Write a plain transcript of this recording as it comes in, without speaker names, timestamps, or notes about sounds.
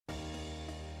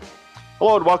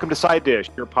Hello and welcome to Side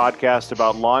Dish, your podcast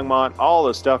about Longmont, all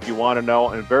the stuff you want to know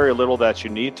and very little that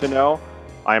you need to know.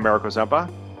 I am Eric Ozempa.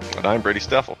 And I'm Brady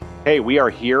Steffel. Hey, we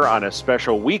are here on a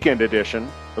special weekend edition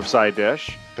of Side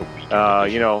Dish. The weekend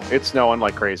edition. You know, it's snowing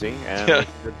like crazy, and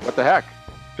what the heck?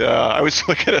 I was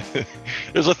looking at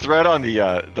there's a thread on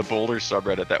the Boulder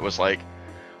subreddit that was like,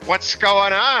 "What's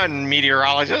going on,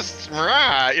 meteorologists?" You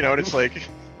know, and it's like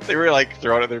they were like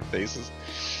throwing it in their faces,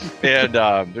 and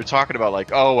they're talking about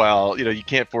like, "Oh well, you know, you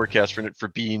can't forecast for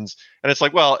beans," and it's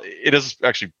like, well, it is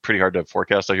actually pretty hard to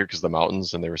forecast out here because of the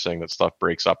mountains, and they were saying that stuff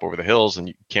breaks up over the hills and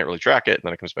you can't really track it, and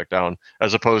then it comes back down,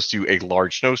 as opposed to a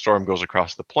large snowstorm goes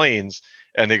across the plains,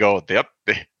 and they go, "Yep,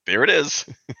 there it is."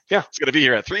 Yeah, it's gonna be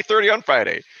here at 3:30 on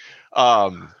Friday.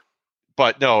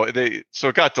 But no, so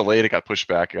it got delayed, it got pushed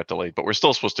back, it got delayed, but we're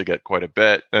still supposed to get quite a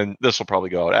bit, and this will probably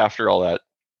go out after all that.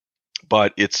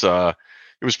 But it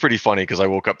was pretty funny because I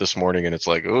woke up this morning and it's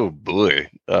like, oh boy,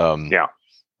 boy,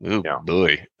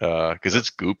 because it's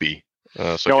goopy.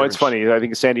 So it's funny. I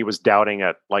think Sandy was doubting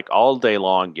it like all day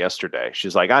long yesterday.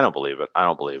 She's like, I don't believe it. I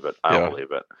don't believe it. I don't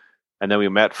believe it. And then we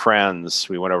met friends.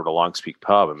 We went over to Longs Peak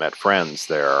Pub and met friends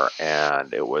there,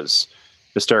 and it was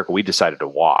hysterical. We decided to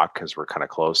walk because we're kind of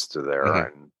close to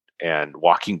there, and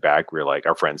walking back, we were like,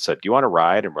 our friend said, "Do you want to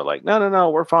ride?" And we're like, "No,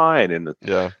 we're fine." And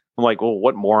I'm like, well,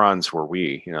 what morons were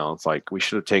we? You know, it's like we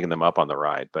should have taken them up on the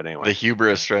ride. But anyway, the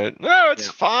hubris, right? No, it's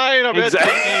fine. I'm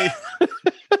exactly.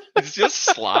 It's just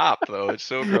slop, though. It's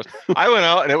so gross. I went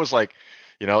out and it was like,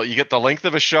 you know, you get the length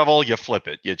of a shovel, you flip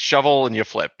it. You shovel and you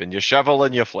flip, and you shovel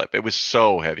and you flip. It was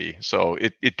so heavy. So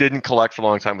it didn't collect for a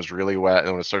long time. It was really wet.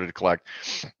 And when it started to collect,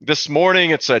 this morning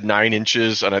it said 9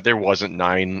 inches, and there wasn't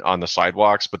 9 on the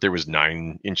sidewalks, but there was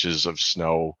 9 inches of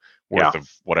snow worth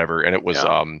of whatever. And it was,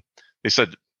 they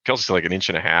said, Kelsey said like 1.5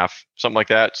 inches, something like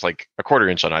that. It's like a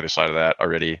 1/4 inch on either side of that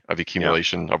already of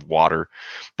accumulation of water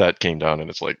that came down.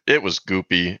 And it's like, it was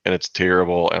goopy and it's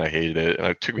terrible and I hated it. And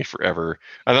it took me forever.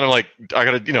 And then I'm like, I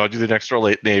got to, do the next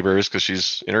door neighbors because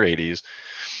she's in her 80s.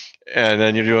 And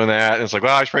then you're doing that. And it's like,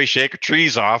 well, I should probably shake her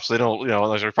trees off. So they don't,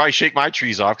 I should probably shake my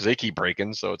trees off because they keep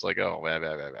breaking. So it's like, oh, blah,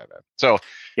 blah, blah, blah, blah. So,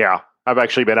 yeah, I've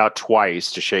actually been out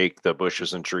twice to shake the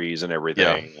bushes and trees and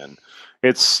everything. And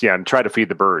it's and try to feed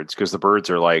the birds because the birds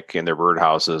are like in their bird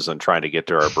houses and trying to get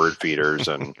to our bird feeders,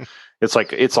 and it's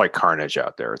like carnage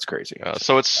out there. It's crazy.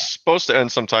 So it's supposed to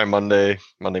end sometime Monday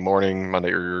morning,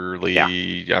 Monday early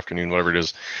afternoon, whatever it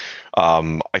is.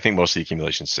 I think most of the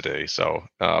accumulation's today. So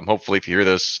hopefully, if you hear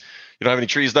this, you don't have any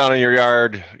trees down in your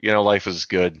yard. Life is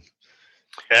good.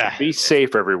 Yeah. Be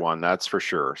safe, everyone. That's for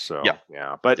sure. So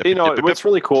but what's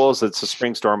really cool is it's a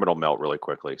spring storm. It'll melt really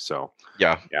quickly. So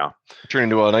turn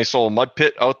into a nice old mud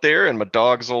pit out there, and my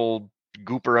dogs will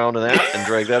goop around in that and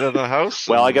drag that into the house.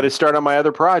 Well, I got to start on my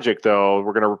other project though.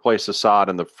 We're going to replace the sod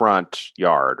in the front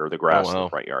yard or the grass in the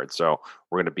front yard. So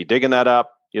we're going to be digging that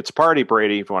up. It's a party,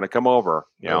 Brady. If you want to come over,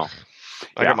 I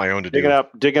got my own to digging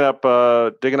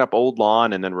up old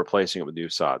lawn and then replacing it with new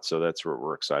sod. So that's what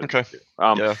we're excited to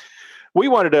do. We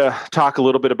wanted to talk a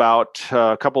little bit about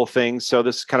a couple of things. So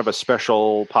this is kind of a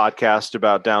special podcast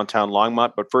about downtown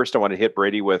Longmont. But first, I want to hit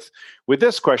Brady with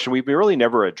this question. We've really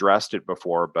never addressed it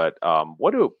before, but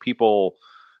what do people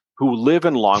who live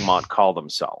in Longmont call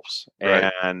themselves?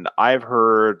 Right. And I've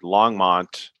heard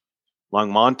Longmonters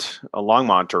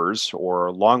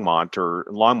or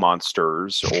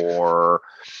Longmonsters, or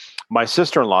my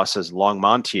sister-in-law says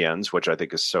Longmontians, which I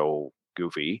think is so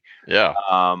goofy. Yeah.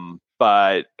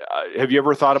 But have you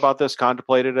ever thought about this,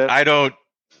 contemplated it? I don't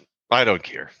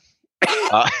care.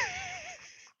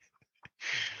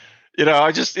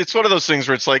 It's one of those things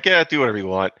where it's like, do whatever you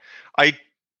want. I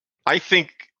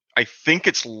think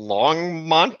it's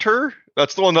Longmonter.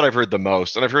 That's the one that I've heard the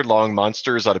most. And I've heard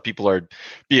Longmonsters out of people are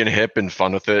being hip and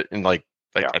fun with it. And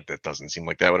that doesn't seem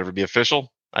like that would ever be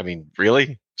official. I mean,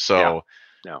 really? So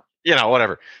no.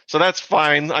 Whatever. So that's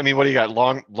fine. I mean, what do you got?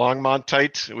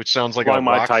 Longmontite, which sounds like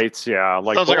Longmontites, sounds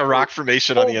like a rock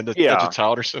formation on the end of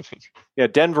town or something. Yeah,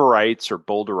 Denverites or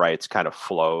Boulderites kind of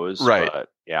flows, right? But,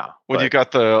 when you got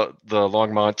the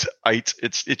Longmontite,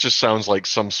 it just sounds like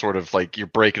some sort of like you're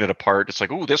breaking it apart. It's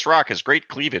like, ooh, this rock has great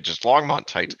cleavage. It's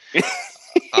Longmontite.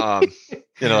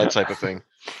 That type of thing.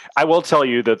 I will tell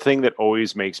you the thing that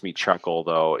always makes me chuckle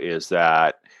though is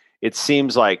that it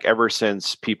seems like ever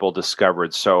since people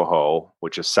discovered Soho,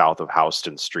 which is south of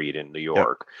Houston Street in New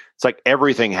York, it's like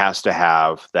everything has to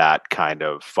have that kind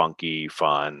of funky,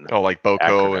 fun. Oh, like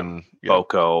Boco and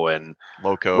Boco and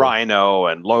Loco, Rhino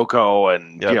and Loco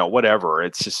and whatever.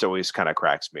 It's just always kind of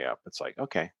cracks me up. It's like,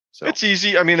 okay. So it's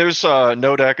easy. I mean, there's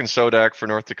NODAC and SODAC for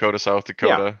North Dakota, South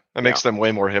Dakota. That makes them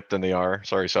way more hip than they are.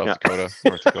 Sorry, South Dakota,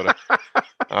 North Dakota.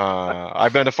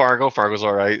 I've been to Fargo. Fargo's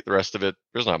all right. The rest of it,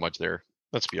 there's not much there.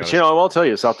 Let's be honest. But, I'll tell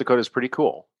you, South Dakota is pretty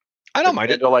cool. I don't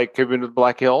mind it. Like, have you been to the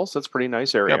Black Hills? That's a pretty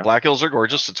nice area. Yeah, Black Hills are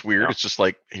gorgeous. It's weird. It's just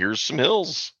like, here's some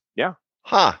hills. Yeah.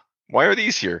 Huh. Why are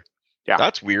these here? Yeah.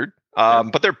 That's weird.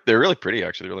 But they're really pretty,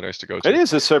 actually. They're really nice to go to. It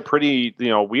is. It's a pretty,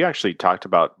 we actually talked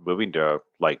about moving to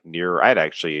like near, I had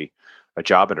actually a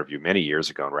job interview many years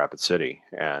ago in Rapid City.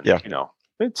 And,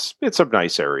 it's a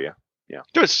nice area. Yeah.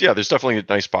 There's definitely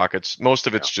nice pockets. Most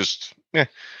of it's just,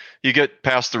 you get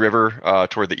past the river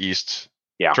toward the east.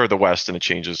 Yeah. Toward the west, and it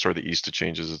changes. Toward the east, it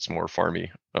changes. It's more farmy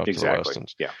to the west.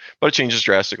 And, but it changes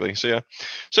drastically. So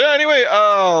anyway,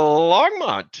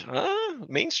 Longmont,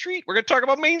 Main Street. We're going to talk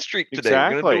about Main Street today.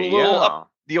 Exactly. We're going to do a little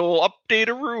the old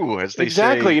update-a-roo, as they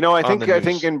say. Exactly. I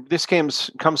think, and this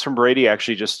comes from Brady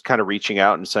actually just kind of reaching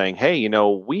out and saying, hey,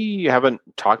 we haven't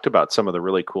talked about some of the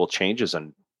really cool changes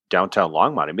in downtown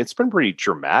Longmont. I mean, it's been pretty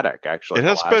dramatic, actually. It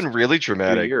has been really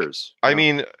dramatic. Years. I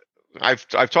mean,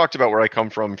 I've talked about where I come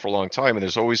from for a long time, and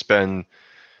there's always been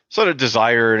sort of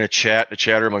desire and a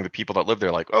chatter among the people that live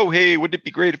there, like, oh, hey, wouldn't it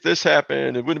be great if this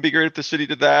happened? And wouldn't it be great if the city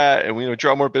did that? And we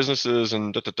draw more businesses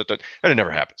and and it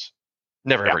never happens.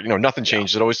 Never ever. Nothing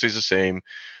changes. It always stays the same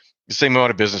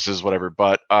amount of businesses, whatever.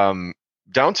 But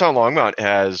downtown Longmont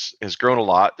has grown a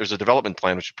lot. There's a development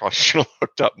plan, which you probably should have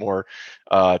looked up more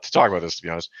to talk about this, to be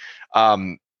honest.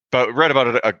 But read about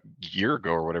it a year ago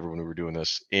or whatever when we were doing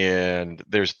this. And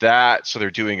there's that. So they're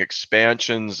doing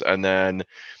expansions and then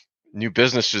new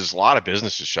businesses, a lot of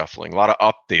businesses shuffling, a lot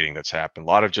of updating that's happened, a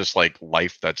lot of just like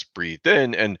life that's breathed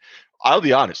in. And I'll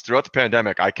be honest, throughout the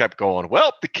pandemic, I kept going,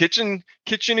 well, the Kitchen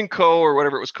and Co. or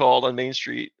whatever it was called on Main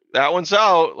Street, that one's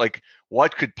out. Like,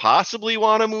 what could possibly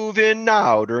want to move in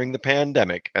now during the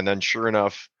pandemic? And then sure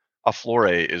enough,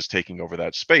 Aflore is taking over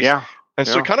that space. Yeah. And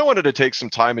so I kind of wanted to take some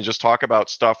time and just talk about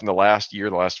stuff in the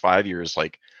last 5 years,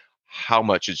 like how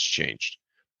much it's changed.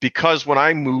 Because when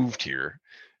I moved here,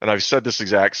 and I've said this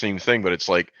exact same thing, but it's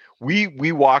like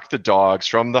we walked the dogs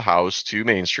from the house to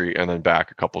Main Street and then back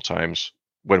a couple times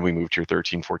when we moved here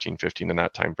 13, 14, 15 in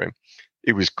that time frame.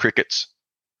 It was crickets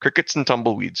and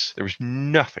tumbleweeds. There was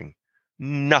nothing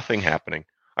happening.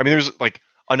 I mean, there's like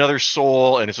another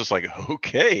soul, and it's just like,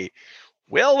 okay,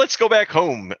 well, let's go back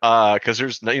home because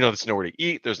there's nowhere to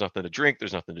eat, there's nothing to drink,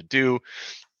 there's nothing to do.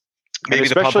 Maybe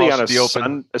especially the pump house would be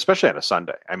open. Especially on a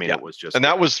Sunday. I mean, it was just, and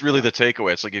that was really the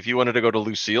takeaway. It's like if you wanted to go to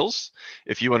Lucille's,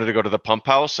 if you wanted to go to the pump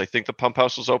house, I think the pump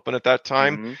house was open at that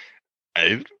time.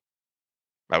 Mm-hmm.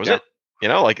 That was it.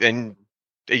 And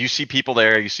you see people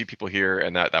there, you see people here,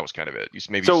 and that was kind of it.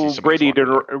 So Brady,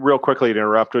 real quickly to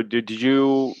interrupt, was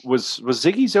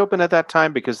Ziggy's open at that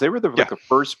time? Because they were the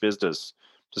first business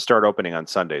to start opening on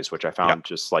Sundays, which I found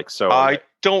just like so. I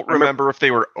don't remember if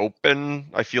they were open.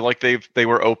 I feel like they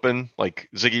were open. Like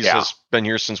Ziggy's has been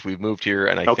here since we've moved here,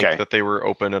 and I think that they were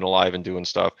open and alive and doing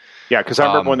stuff. Yeah, because I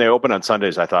remember when they opened on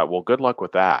Sundays, I thought, well, good luck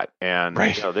with that, and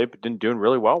they've been doing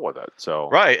really well with it.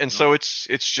 So and so it's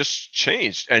just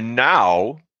changed, and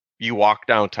now you walk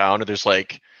downtown and there's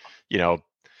like,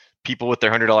 people with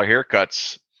their $100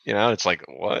 haircuts. It's like,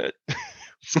 what?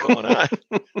 What's going on?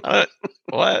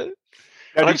 What?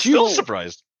 Now, I'm still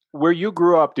surprised. Where you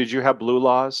grew up, did you have blue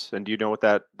laws? And do you know what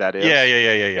that is?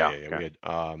 Yeah. We had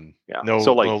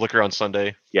no liquor on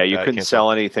Sunday. Yeah, you couldn't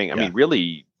sell anything. I mean,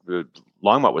 really,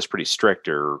 Longmont was pretty strict,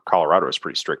 or Colorado was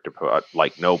pretty strict about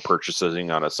like no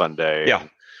purchasing on a Sunday. Yeah,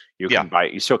 you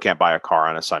still can't buy a car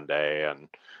on a Sunday, and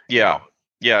yeah.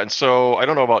 And so I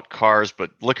don't know about cars,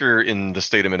 but liquor in the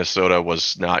state of Minnesota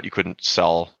was not. You couldn't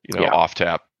sell, off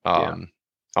tap on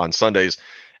Sundays,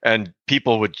 and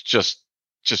people would just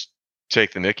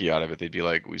take the mickey out of it. They'd be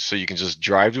like, so you can just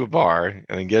drive to a bar and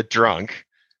then get drunk.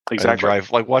 Exactly.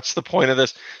 Drive. Like, what's the point of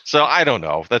this? So I don't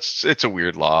know. It's a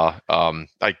weird law.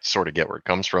 I sort of get where it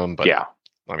comes from, but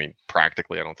I mean,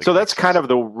 practically, I don't think. So that's kind of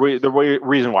the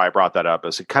reason why I brought that up,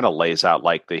 is it kind of lays out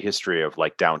like the history of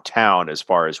like downtown as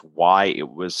far as why it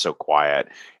was so quiet.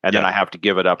 And then I have to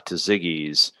give it up to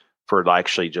Ziggy's for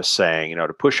actually just saying,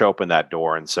 to push open that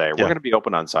door and say, we're going to be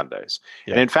open on Sundays.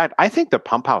 Yeah. And in fact, I think the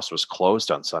Pump House was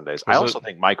closed on Sundays. I also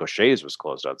think Mike O'Shea's was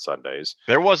closed on Sundays.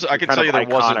 I can tell you there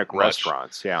wasn't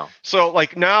restaurants. Yeah. So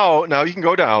like now you can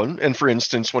go down, and for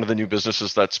instance, one of the new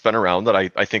businesses that's been around that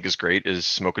I think is great is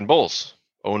Smokin' Bulls,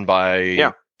 owned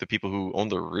by the people who own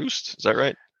the Roost. Is that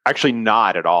right? Actually,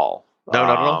 not at all. No,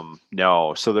 not at all.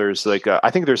 No. So there's like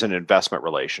I think there's an investment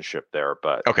relationship there,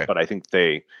 but Okay. I think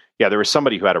there was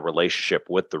somebody who had a relationship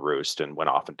with the Roost and went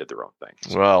off and did their own thing.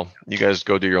 So. Well, you guys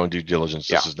go do your own due diligence.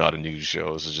 This is not a news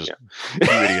show. This is just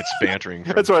two idiots bantering.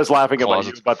 That's why I was laughing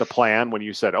about the plan when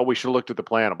you said, "Oh, we should have looked at the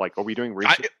plan." I'm like, "Are we doing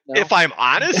research?" If I'm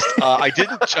honest, I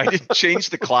didn't change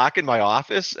the clock in my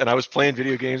office, and I was playing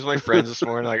video games with my friends this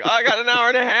morning. Like, I got an hour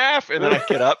and a half, and then I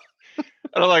get up.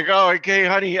 And I'm like, oh, okay,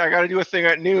 honey, I got to do a thing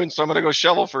at noon, so I'm going to go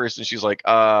shovel first. And she's like,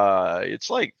 it's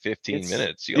like 15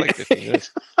 minutes. You like 15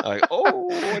 minutes? I'm like,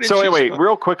 oh. So anyway,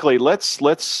 real quickly,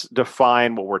 let's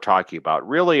define what we're talking about.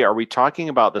 Really, are we talking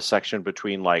about the section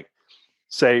between like,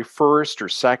 say, first or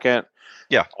second?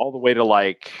 Yeah. All the way to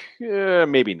like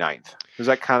maybe ninth. Is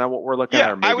that kind of what we're looking at?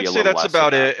 Or maybe I would say that's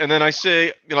about it. And then I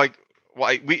say, like,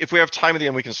 if we have time at the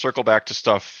end, we can circle back to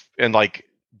stuff and like,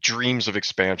 dreams of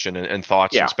expansion and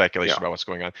thoughts and speculation about what's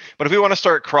going on. But if we want to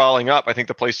start crawling up, I think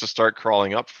the place to start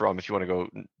crawling up from, if you want to go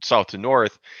south to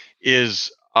north,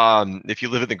 is if you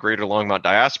live in the greater Longmont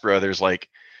diaspora, there's like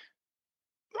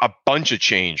a bunch of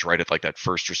change right at like that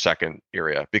first or second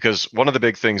area. Because one of the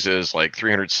big things is like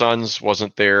 300 Suns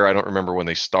wasn't there. I don't remember when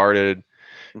they started.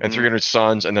 And 300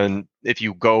 Suns, and then if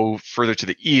you go further to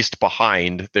the east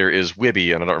behind, there is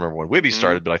Wibby, and I don't remember when Wibby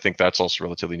started, but I think that's also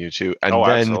relatively new too. And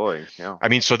then, absolutely. Yeah. I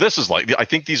mean, so this is like, I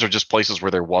think these are just places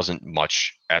where there wasn't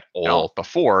much at all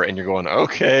before, and you're going,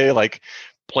 okay, like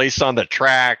place on the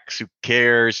tracks, who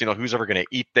cares? Who's ever going to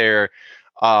eat there?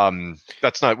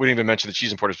 That's not, we didn't even mention the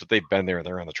cheese importers, but they've been there and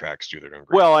they're on the tracks too. They're doing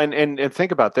great. Well, and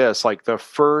think about this, like the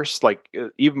first, like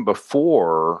even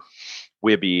before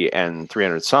Wibby and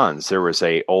 300 Suns, there was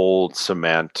a old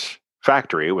cement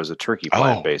factory. It was a turkey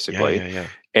plant, basically. Yeah.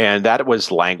 And that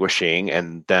was languishing.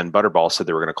 And then Butterball said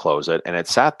they were going to close it. And it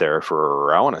sat there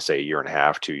for, I want to say, a year and a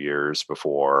half, 2 years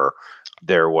before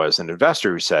there was an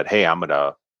investor who said, hey, I'm going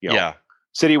to,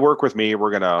 city, work with me. We're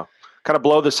going to kind of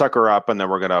blow the sucker up, and then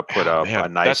we're going to put up a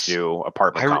nice new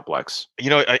apartment complex.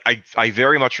 I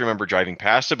very much remember driving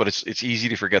past it, but it's easy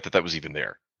to forget that was even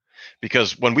there.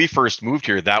 Because when we first moved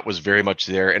here, that was very much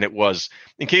there. And it was,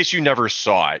 in case you never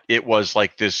saw it, it was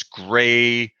like this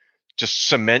gray, just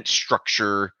cement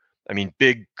structure. I mean,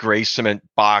 big gray cement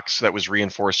box that was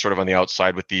reinforced sort of on the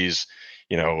outside with these,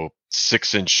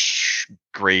 6-inch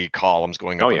gray columns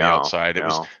going up on the outside. It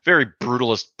was very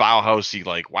brutalist, Bauhausy,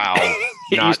 like, wow.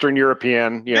 Eastern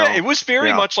European. It was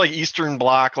very much like Eastern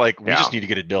Bloc, like we just need to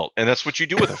get it built. And that's what you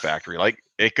do with a factory. Like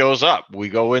it goes up. We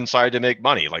go inside to make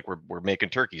money. Like we're making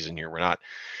turkeys in here. We're not.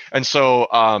 And so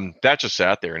that just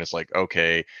sat there, and it's like,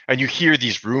 okay. And you hear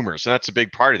these rumors, and that's a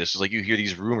big part of this, is like you hear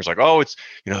these rumors like, oh, it's,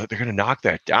 they're going to knock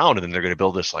that down, and then they're going to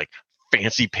build this like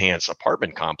fancy pants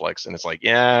apartment complex. And it's like,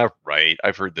 yeah, right.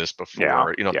 I've heard this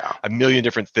before, a million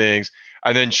different things.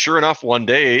 And then sure enough, one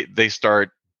day they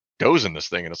start dozing this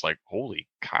thing, and it's like, holy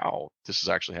cow, this is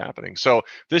actually happening. So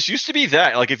this used to be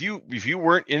that, like, if you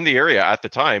weren't in the area at the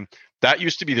time, that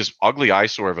used to be this ugly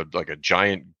eyesore of a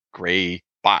giant gray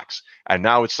box. And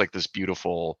now it's like this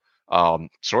beautiful,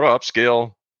 sort of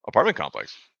upscale apartment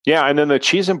complex. Yeah, and then the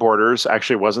cheese importers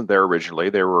actually wasn't there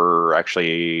originally. They were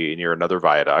actually near another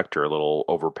viaduct or a little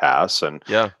overpass, and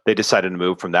they decided to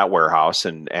move from that warehouse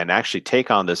and actually take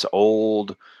on this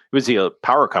old. It was the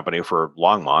power company for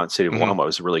Longmont. City of Longmont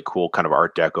was a really cool kind of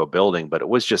Art Deco building, but it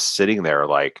was just sitting there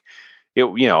like it.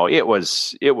 It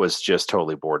was just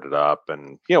totally boarded up,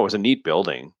 and it was a neat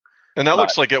building. And that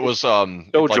looks like it was so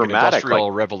like dramatic, an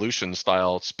industrial revolution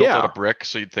style. It's built out of brick,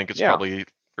 so you'd think it's probably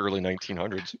early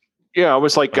 1900s. Yeah, it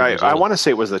was like I want to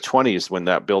say it was the 20s when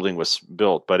that building was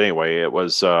built. But anyway, it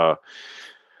was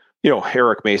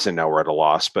Eric Mason. Now we're at a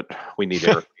loss, but we need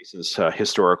Eric Mason's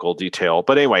historical detail.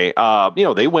 But anyway,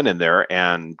 they went in there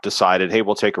and decided, hey,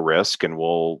 we'll take a risk and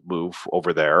we'll move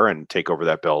over there and take over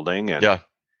that building. And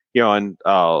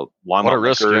Longmont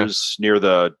Liquors near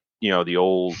the the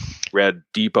old Red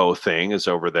Depot thing is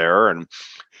over there, and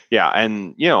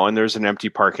and there's an empty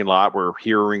parking lot. We're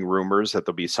hearing rumors that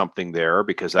there's be something there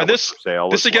because that was for sale.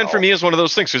 This again for me is one of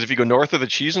those things, because if you go north of the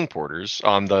cheese importers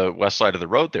on the west side of the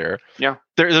road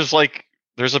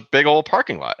there's a big old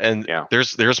parking lot, and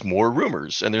there's more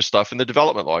rumors, and there's stuff in the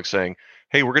development log saying,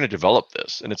 hey, we're going to develop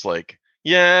this, and it's like,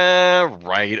 yeah,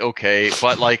 right, okay,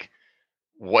 but like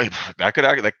what that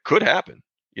could happen.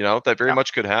 That very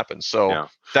much could happen. So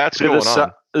that's going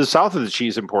on. The south of the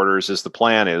cheese importers the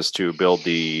plan is to build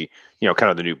the,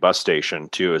 kind of the new bus station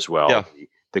too, as well. Yeah.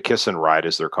 The Kiss and Ride,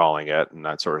 as they're calling it, and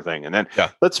that sort of thing. And then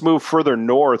let's move further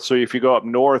north. So if you go up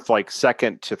north, like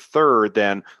second to third,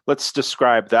 then let's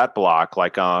describe that block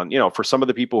like on, for some of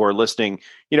the people who are listening,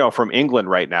 from England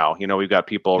right now, we've got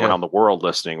people around the world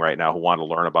listening right now who want to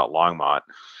learn about Longmont.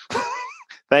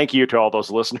 Thank you to all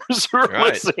those listeners who are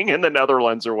listening in the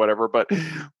Netherlands or whatever.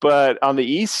 But on the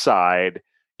east side,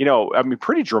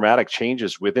 pretty dramatic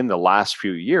changes within the last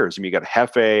few years. I mean, you got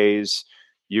Hefe's,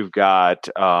 you've got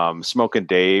Smokin'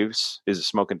 Dave's. Is it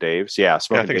Smokin' Dave's? Yeah,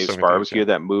 Smokin' Dave's Barbecue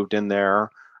that moved in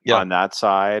there on that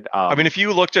side. If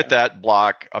you looked at that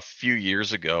block a few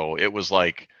years ago, it was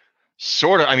like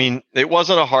sort of, it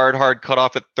wasn't a hard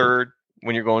cutoff at 3rd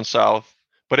when you're going south.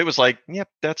 But it was like, yep,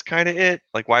 that's kind of it.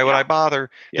 Like, why would I bother?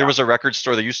 Yeah. There was a record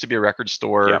store. There used to be a record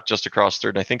store just across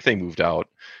 3rd, and I think they moved out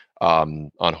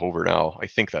on Hover now. I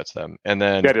think that's them. And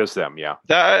then that is them, yeah.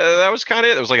 That was kind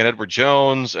of it. It was like an Edward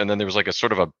Jones, and then there was like a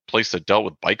sort of a place that dealt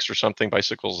with bikes or something,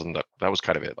 bicycles, and that was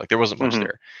kind of it. Like, there wasn't much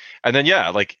there. And then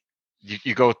like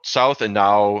you go south, and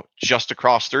now just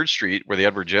across 3rd Street, where the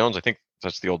Edward Jones, I think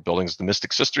that's the old buildings, the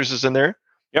Mystic Sisters is in there.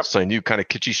 Yep. So a new kind of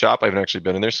kitschy shop. I haven't actually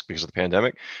been in there because of the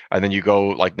pandemic. And then you go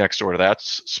like next door to that,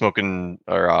 Smokin'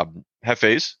 or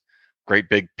Hefe's, great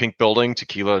big pink building,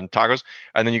 tequila and tacos.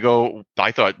 And then you go,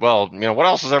 I thought, well, what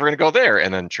else is ever going to go there?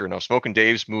 And then sure enough, Smokin'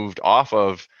 Dave's moved off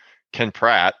of Ken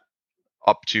Pratt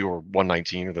up to, or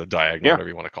 119 or the diagonal, whatever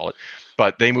you want to call it.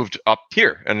 But they moved up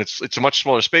here, and it's a much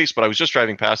smaller space. But I was just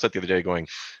driving past that the other day going,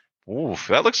 ooh,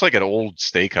 that looks like an old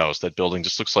steakhouse. That building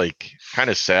just looks like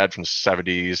kind of sad from the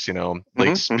 70s,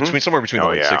 somewhere between the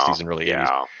late 60s and early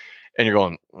 80s. And you're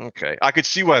going, okay, I could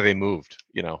see why they moved,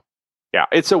 Yeah,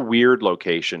 it's a weird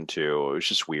location too. It was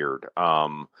just weird.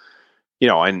 And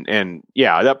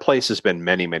that place has been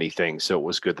many, many things. So it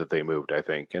was good that they moved, I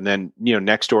think. And then,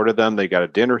 next door to them, they got a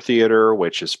dinner theater,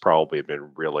 which has probably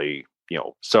been really,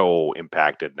 so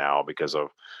impacted now because of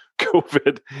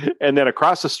COVID. And then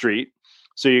across the street,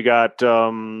 so you got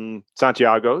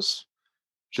Santiago's,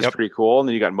 which is pretty cool. And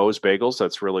then you got Moe's Bagels.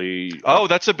 That's really... Oh,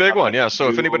 that's a big one. Yeah. So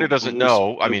if anybody doesn't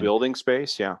know, building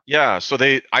space. Yeah. Yeah. So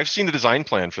I've seen the design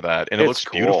plan for that, and it looks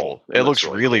cool. Beautiful. It looks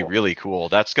really, really cool.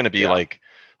 That's going to be like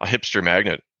a hipster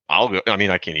magnet. I'll go.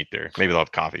 I can't eat there. Maybe they'll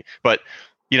have coffee, but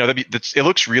it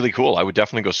looks really cool. I would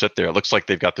definitely go sit there. It looks like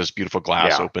they've got this beautiful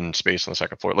glass open space on the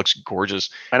 2nd floor. It looks gorgeous.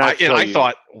 And I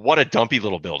thought, what a dumpy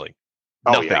little building.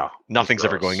 Nothing's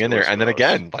ever going in there. And then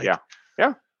again,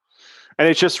 and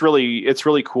it's just it's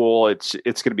really cool. It's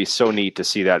going to be so neat to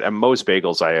see that. And Moe's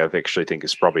Bagels, I actually think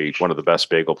is probably one of the best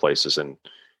bagel places in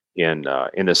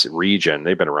this region.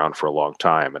 They've been around for a long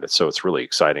time, and it's really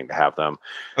exciting to have them.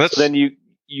 So then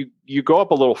you go up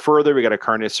a little further. We got a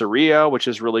Carniceria, which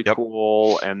is really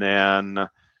cool, and then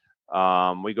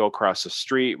we go across the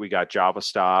street. We got Java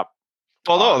Stop.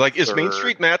 Well, no, is Main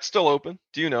Street Matt still open?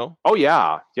 Do you know? Oh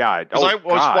yeah. I was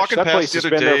walking past place the other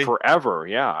has been day there forever.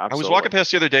 Yeah, absolutely. I was walking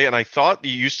past the other day, and I thought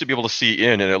you used to be able to see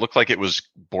in, and it looked like it was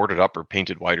boarded up or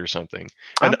painted white or something.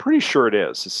 And I'm pretty sure it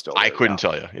is. It's still. I couldn't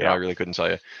tell you. I really couldn't tell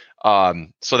you.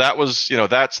 So that was,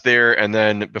 that's there, and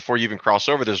then before you even cross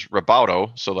over, there's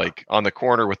Roboto. So like on the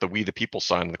corner with the We the People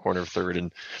sign in the corner of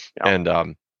 3rd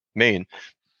and Main,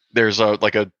 there's a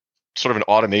sort of an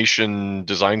automation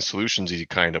design solutions-y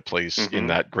kind of place in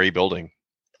that gray building.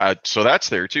 So that's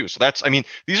there too. So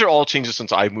these are all changes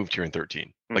since I moved here in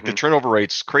 13. Like the turnover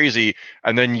rate's crazy.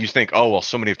 And then you think, oh, well,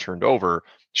 so many have turned over.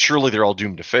 Surely they're all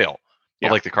doomed to fail.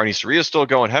 But like the Carniceria is still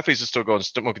going. Hefe's is still going.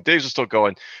 Smokin' Dave's is still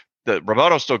going. The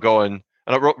Roboto's still going.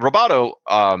 And Roboto,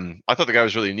 I thought the guy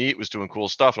was really neat, was doing cool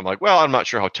stuff. I'm like, well, I'm not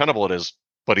sure how tenable it is,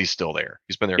 but he's still there.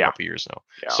 He's been there a couple years now.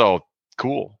 Yeah. So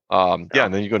cool. And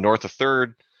then you go north of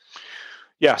 3rd.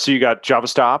 Yeah, so you got Java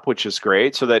Stop, which is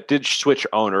great. So that did switch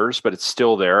owners, but it's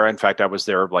still there. In fact, I was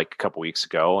there like a couple weeks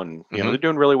ago, and they're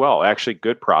doing really well. Actually,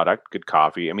 good product, good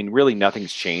coffee. Really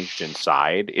nothing's changed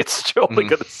inside. It's still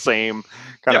got the same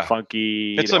kind of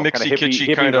funky. It's a mixy,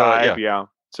 kitschy kind of vibe. Yeah.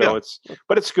 So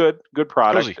it's good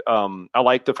product. I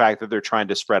like the fact that they're trying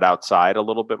to spread outside a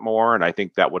little bit more, and I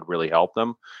think that would really help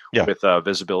them with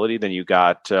visibility. Then you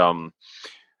got.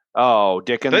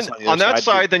 Dickens. Then, on that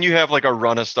side, then you have like a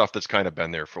run of stuff that's kind of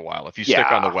been there for a while. If you stick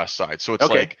on the west side, so it's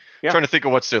trying to think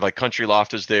of what's there. Like Country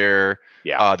Loft is there.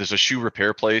 Yeah. There's a shoe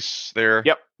repair place there.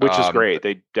 Yep, which is great.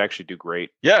 They actually do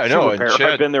great. Yeah, I know. And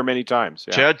I've been there many times.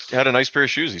 Yeah. Chad had a nice pair of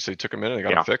shoes. He said he took them in and they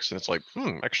got them fixed, and it's like,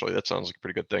 actually, that sounds like a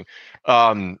pretty good thing.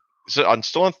 So I'm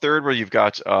still on 3rd, where you've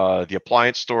got the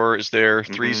appliance store is there.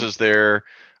 Threes is there.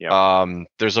 Yep.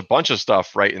 There's a bunch of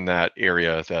stuff right in that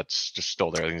area that's just still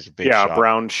there. I think it's a big shop.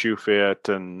 Brown Shoe Fit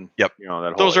and that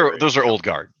whole those are old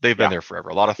guard. They've been there forever.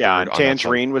 A lot of and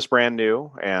Tangerine was brand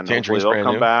new, and hopefully they'll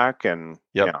come back. And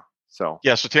so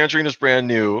Tangerine is brand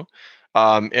new,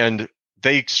 and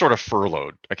they sort of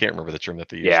furloughed. I can't remember the term that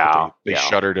they used. They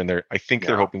shuttered, and I think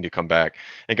they're hoping to come back.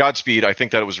 And Godspeed. I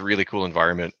think that it was a really cool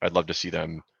environment. I'd love to see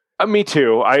them. Me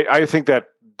too. I think that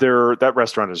that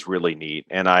restaurant is really neat,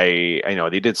 and I know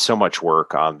they did so much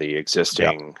work on the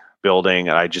existing building,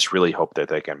 and I just really hope that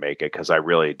they can make it because I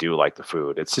really do like the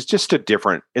food. It's just a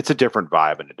different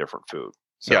vibe and a different food.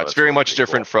 So it's very much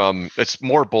different from. It's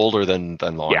more bolder than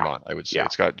Longmont, I would say.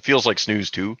 It feels like Snooze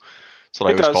 2. That's what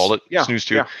I always call it. Snooze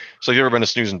 2. So if you've ever been to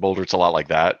Snooze in Boulder, it's a lot like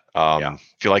that.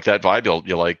 If you like that vibe,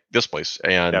 you'll like this place.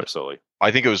 And absolutely.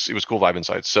 I think it was cool vibe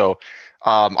inside. So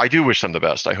I do wish them the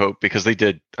best. I hope, because they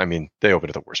did. I mean, they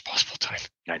opened at the worst possible time.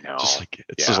 I know. Just like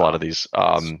there's a lot of these.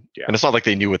 And it's not like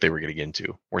they knew what they were getting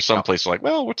into. Where some places are like,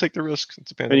 well, we'll take the risk.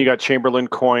 And you got Chamberlain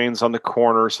Coins on the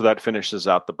corner, so that finishes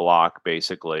out the block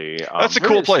basically. That's a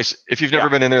cool place. If you've never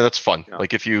been in there, that's fun.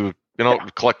 Like if you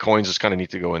collect coins, it's kind of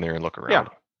neat to go in there and look around.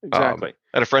 Exactly.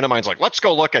 And a friend of mine's like, let's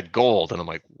go look at gold. And I'm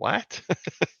like, what?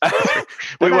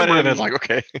 We went in and it's like,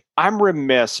 okay. I'm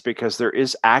remiss because there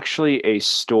is actually a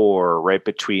store right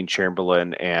between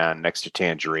Chamberlain and next to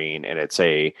Tangerine, and it's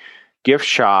a gift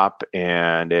shop,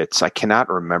 and I cannot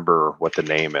remember what the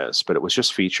name is, but it was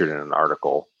just featured in an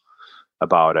article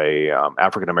about a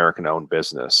African-American owned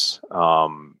business.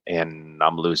 And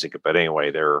I'm losing it. But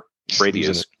anyway, Brady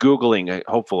is Googling it,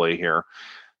 hopefully here,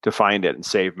 to find it and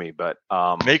save me. But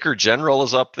Maker General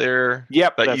is up there.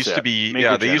 Yep, that used to be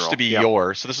they used to be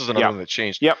Your. So this is another one that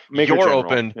changed. Yep, Maker Your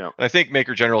opened. And I think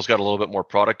Maker General's got a little bit more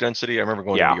product density. I remember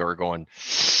going to Your going.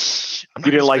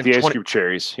 You didn't like the ice cube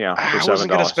cherries, I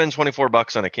wasn't going to spend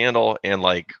 $24 on a candle, and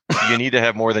like you need to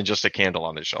have more than just a candle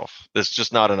on the shelf. There's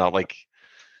just not enough. Like,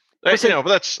 but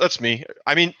that's me.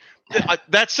 I mean,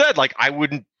 that said, like I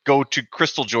wouldn't go to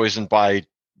Crystal Joys and buy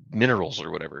minerals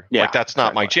or whatever. Like that's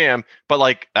not my jam. But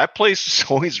like that place is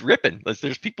always ripping.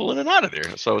 There's people in and out of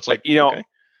there, so it's like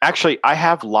Actually, I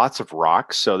have lots of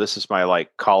rocks, so this is my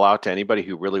like call out to anybody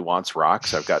who really wants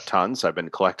rocks. I've got tons. I've been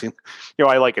collecting.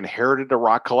 I like inherited a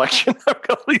rock collection. I've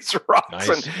got these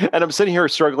rocks, and I'm sitting here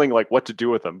struggling like what to do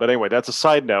with them. But anyway, that's a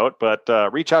side note. But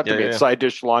reach out to me at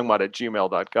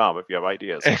sidedishlongmont@gmail.com if you have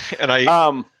ideas. And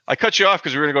I cut you off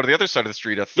because we were going to go to the other side of the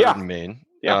street at 3rd and Main.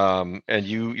 And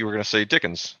you were going to say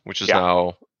Dickens, which is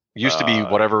now used to be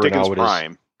whatever Dickens now it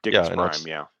Prime. is. Dickens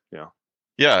Prime.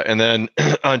 Yeah, and then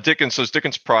on Dickens, so it's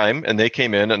Dickens Prime, and they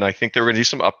came in, and I think they were going to do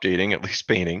some updating, at least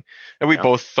painting, and we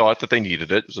both thought that they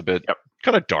needed it. It was a bit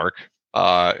kind of dark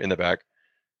in the back.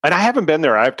 And I haven't been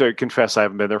there. I have to confess I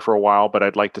haven't been there for a while, but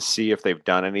I'd like to see if they've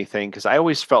done anything, because I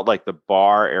always felt like the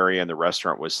bar area and the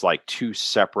restaurant was like two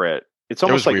separate. It's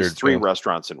almost like it's three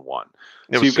restaurants in one.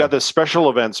 So you've got the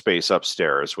special event space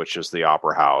upstairs, which is the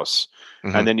Opera House,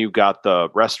 and then you've got the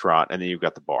restaurant, and then you've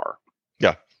got the bar.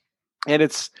 Yeah. And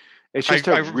it's just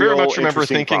I very much remember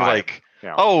thinking vibe. Like,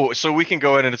 oh, so we can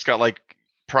go in and it's got like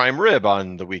prime rib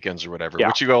on the weekends or whatever,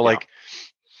 which you go like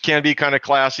can be kind of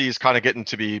classy, is kind of getting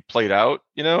to be played out,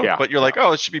 but you're like,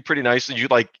 oh, it should be pretty nice. And you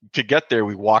like to get there,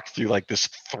 we walked through like this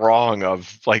throng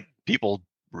of like people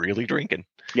really drinking.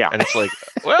 Yeah. And it's like,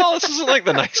 well, this isn't like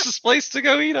the nicest place to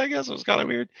go eat, I guess. It was kind of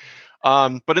weird.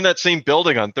 But in that same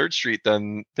building on 3rd Street,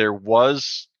 then there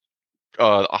was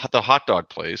the hot dog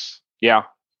place. Yeah.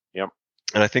 Yep.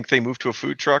 And I think they moved to a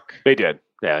food truck. They did.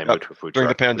 Yeah, they moved to a food during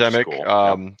truck. During the pandemic.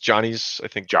 Cool. Johnny's, I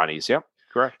think. Johnny's, yep.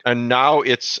 Correct. And now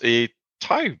it's a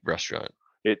Thai restaurant.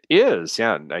 It is,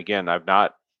 yeah. And again, I've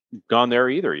not gone there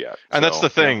either yet. And that's the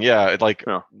thing,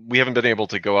 we haven't been able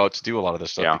to go out to do a lot of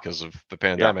this stuff because of the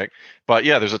pandemic. But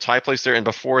there's a Thai place there, and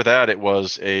before that, I think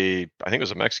it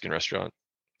was a Mexican restaurant,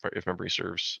 if memory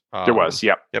serves. There was,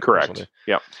 yep correct,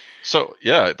 yep. So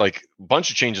like a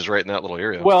bunch of changes right in that little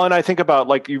area. Well, and I think about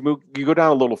like you go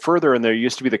down a little further, and there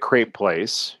used to be the crepe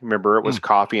place. Remember, it was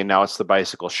coffee, and now it's the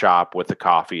bicycle shop with the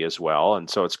coffee as well. And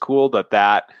so it's cool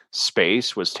that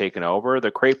space was taken over.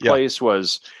 The crepe place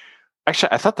was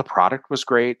actually, I thought the product was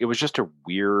great. It was just a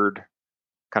weird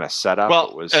kind of setup.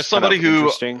 Well, it was as somebody who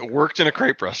worked in a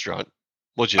crepe restaurant,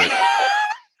 legit.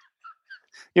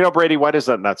 Brady, why does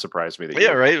that not surprise me?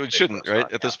 Right. It shouldn't,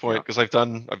 right? At this point, because I've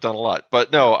done a lot.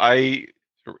 But no,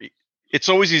 it's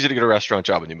always easy to get a restaurant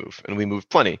job when you move, and we moved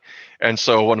plenty. And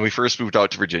so when we first moved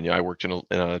out to Virginia, I worked in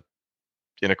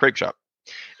a crepe shop,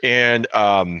 and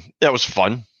that was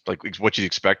fun. Like what you'd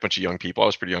expect, bunch of young people. I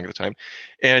was pretty young at the time,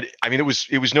 and I mean, it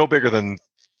was no bigger than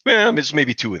it's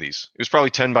maybe 2 of these. It was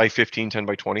probably 10 by 15, 10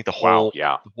 by 20. The whole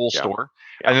store,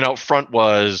 and then out front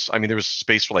was, there was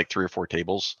space for like 3 or 4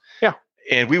 tables. Yeah.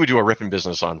 And we would do a ripping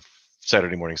business on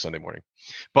Saturday morning, Sunday morning.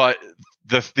 But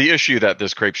the issue that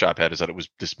this crepe shop had is that it was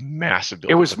this massive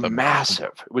building. It was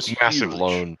massive. It was massive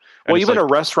loan. Well, even a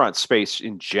restaurant space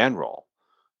in general,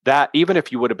 that even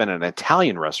if you would have been an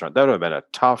Italian restaurant, that would have been a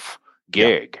tough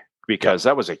gig because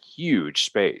that was a huge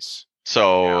space.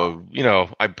 So,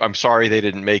 I'm sorry they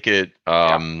didn't make it. They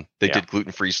Yeah. did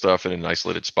gluten-free stuff in an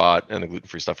isolated spot, and the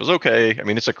gluten-free stuff was okay. I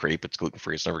mean, it's a crepe, it's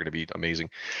gluten-free, it's never going to be amazing.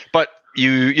 But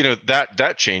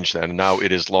that changed then. And now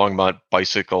it is Longmont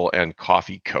Bicycle and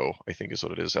Coffee Co., I think is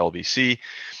what it is, LBC.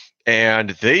 And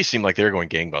they seem like they're going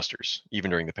gangbusters, even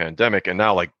during the pandemic. And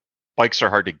now, like, bikes are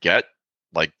hard to get.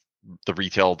 Like,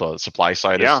 the supply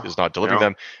side is not delivering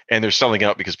them, and they're selling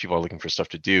out because people are looking for stuff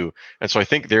to do. And so I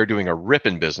think they're doing a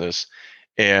ripping business,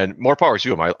 and more power to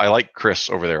them. I like Chris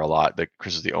over there a lot. That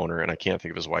Chris is the owner, and I can't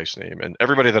think of his wife's name. And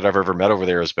everybody that I've ever met over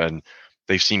there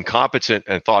they've seemed competent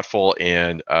and thoughtful,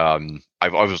 and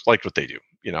I've always liked what they do.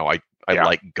 I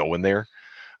like going there.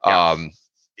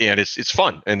 And it's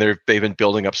fun, and they've been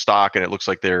building up stock, and it looks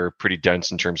like they're pretty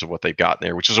dense in terms of what they've got in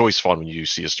there, which is always fun when you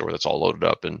see a store that's all loaded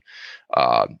up and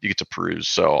you get to peruse.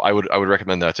 So I would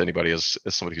recommend that to anybody as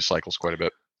somebody who cycles quite a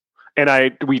bit.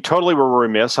 And we totally were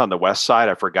remiss on the west side.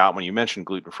 I forgot when you mentioned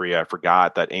gluten free. I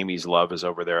forgot that Amy's Love is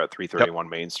over there at 331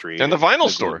 Main Street, and the vinyl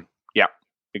store. Yeah,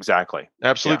 exactly.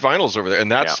 Absolute Vinyl's over there,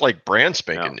 and that's like brand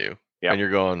spanking new. And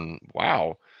you're going,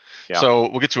 wow. Yeah. So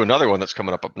we'll get to another one that's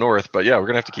coming up north, but we're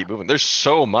gonna have to keep moving. There's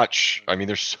so much. I mean,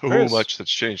 there's so much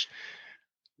that's changed.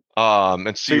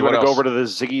 And see, so you want to go over to the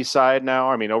Ziggy side now?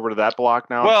 I mean, over to that block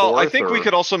now. Well, I think we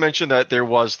could also mention that there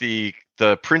was the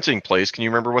printing place. Can you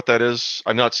remember what that is?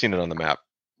 I've not seen it on the map.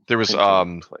 There was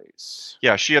place.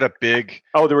 Yeah, she had a big.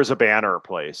 Oh, there was a banner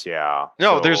place. Yeah.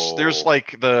 No, there's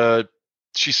like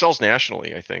she sells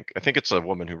nationally, I think. I think it's a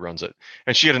woman who runs it.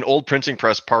 And she had an old printing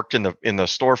press parked in the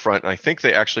storefront, and I think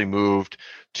they actually moved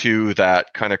to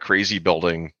that kind of crazy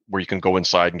building where you can go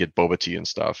inside and get boba tea and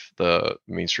stuff, the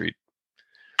Main Street.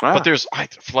 But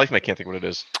for life, I can't think what it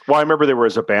is. Well, I remember there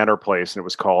was a banner place, and it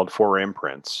was called For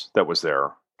Imprints that was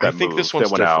there. I think this one's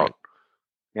different. Out.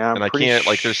 Yeah, and I can't,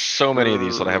 there's so many of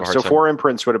these that I have a hard time. So For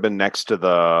Imprints would have been next to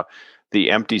the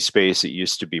empty space. It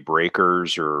used to be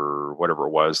Breakers or whatever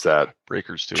it was, that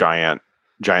Breakers too.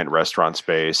 giant restaurant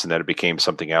space, and then it became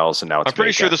something else, and now it's I'm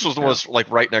pretty sure this was like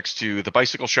right next to the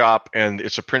bicycle shop, and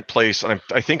it's a print place, and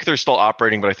I think they're still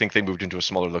operating, but I think they moved into a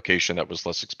smaller location that was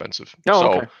less expensive.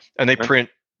 Okay. And they print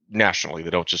nationally. They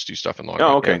don't just do stuff in Longmont.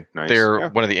 Oh, okay. Nice. They're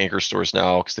one of the anchor stores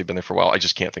now because they've been there for a while. I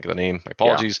just can't think of the name. My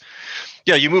apologies.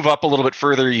 Yeah, you move up a little bit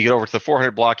further, you get over to the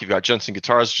 400 block. You've got Jensen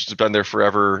Guitars, which has been there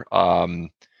forever.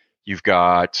 You've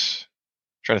got,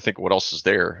 trying to think of what else is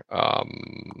there.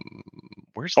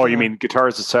 Where's? You mean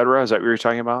Guitars, etc.? Is that what you're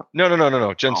talking about?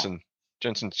 No. Jensen. Oh.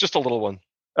 Jensen's just a little one.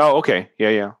 Oh, okay.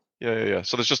 Yeah.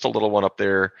 So there's just a little one up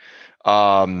there.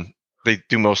 They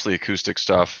do mostly acoustic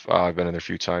stuff. I've been in there a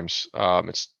few times.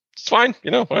 It's fine,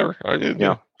 whatever.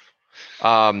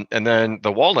 And then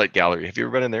the Walnut Gallery. Have you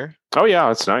ever been in there? Oh yeah,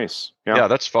 that's nice. Yeah,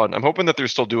 that's fun. I'm hoping that they're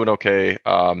still doing okay.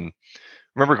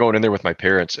 Remember going in there with my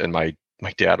parents, and my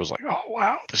dad was like, "Oh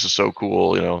wow, this is so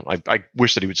cool." I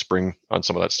wish that he would spring on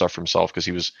some of that stuff for himself because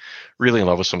he was really in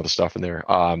love with some of the stuff in there.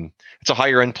 It's a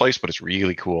higher end place, but it's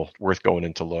really cool, worth going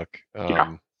in to look.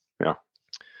 Yeah.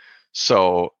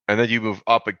 So, and then you move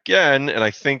up again, and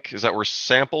I think, is that where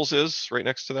Samples is, right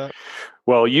next to that?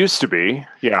 Well, it used to be,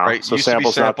 yeah. Right. So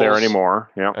Samples not there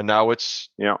anymore. Yeah. And now it's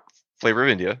Flavor of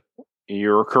India.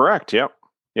 You're correct. Yep.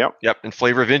 And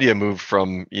Flavor of India moved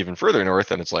from even further north,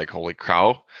 and it's like, holy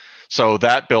cow. So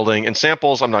that building and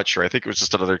Samples, I'm not sure. I think it was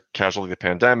just another casualty of the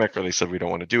pandemic, or they said we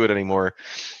don't want to do it anymore.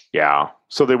 Yeah.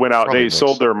 So they went out. Probably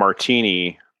sold their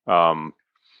martini.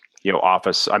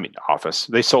 Office.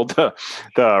 They sold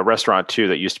the restaurant too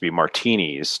that used to be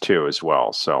Martinis too as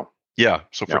well. So yeah.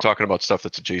 So if we're talking about stuff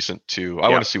that's adjacent to, I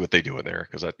want to see what they do in there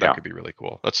because that could be really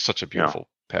cool. That's such a beautiful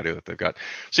patio that they've got.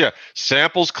 So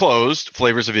Samples closed,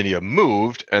 Flavors of India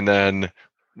moved, and then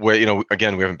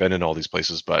again, we haven't been in all these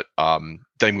places, but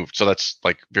they moved. So that's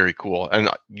like very cool. And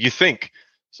you think,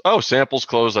 Samples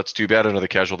closed, that's too bad, another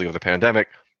casualty of the pandemic.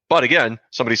 But again,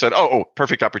 somebody said,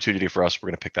 perfect opportunity for us. We're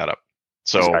going to pick that up.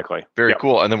 So exactly. Very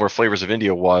cool. And then where Flavors of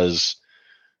India was,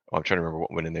 I'm trying to remember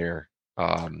what went in there.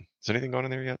 Is anything going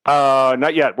in there yet?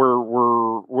 Not yet.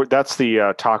 We're that's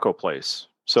the taco place.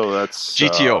 So that's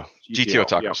GTO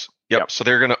Tacos. Yep. So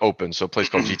they're going to open. So a place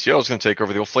called GTO is going to take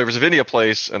over the old Flavors of India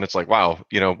place. And it's like, wow,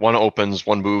 one opens,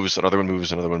 one moves, another one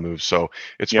moves, another one moves. So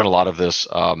it's been a lot of this.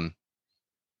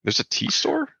 There's a tea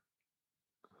store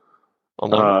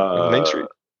on Main Street.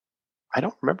 I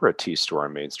don't remember a tea store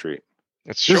on Main Street.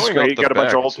 It's showing up. You got a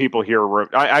bunch of old people here.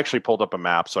 I actually pulled up a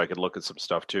map so I could look at some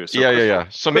stuff too. So yeah.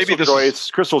 So maybe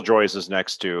Crystal Joy's is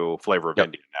next to Flavor of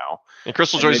India now. And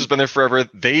Crystal Joy's has been there forever.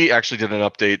 They actually did an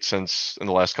update since in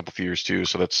the last couple of years too.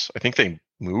 So I think they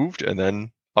moved and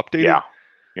then updated.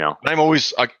 Yeah. And I'm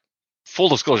always full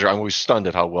disclosure. I'm always stunned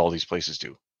at how well these places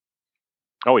do.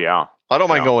 Oh yeah. I don't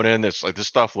mind going in. It's like this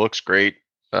stuff looks great.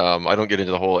 I don't get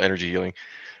into the whole energy healing,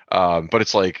 but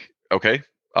it's like okay,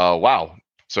 wow.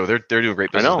 So they're doing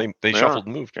great business. They shuffled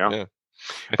and moved. Yeah.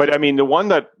 But I mean, the one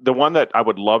that I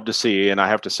would love to see, and I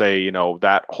have to say, you know,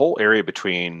 that whole area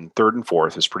between third and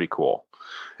fourth is pretty cool.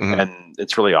 And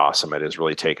it's really awesome. It has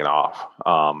really taken off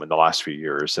in the last few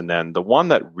years. And then the one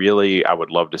that really I would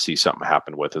love to see something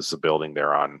happen with is the building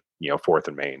there on, you know, Fourth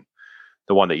and Main,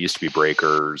 the one that used to be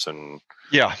Breakers and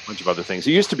a bunch of other things.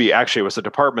 It used to be it was a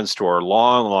department store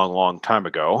long time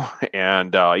ago,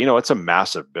 and you know, it's a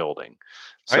massive building.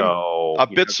 So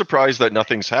I'm a bit surprised that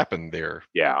nothing's happened there.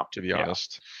 Yeah, to be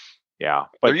honest. Yeah,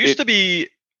 but there used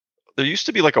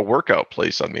to be like a workout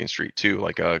place on Main Street too,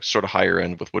 like a sort of higher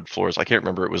end with wood floors. I can't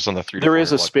remember. It was on the 3. There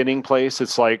is a spinning place.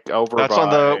 It's like over. That's on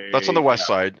the west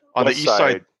side. On the east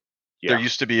side, there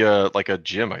used to be a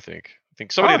gym. I think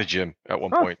somebody had a gym at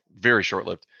one point. Very short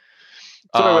lived.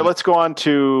 So anyway, let's go on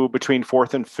to between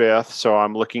fourth and fifth. So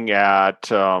I'm looking at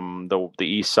the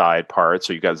east side part.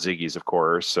 So you got Ziggy's, of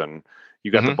course, and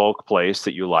you got the Bulk place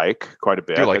that you like quite a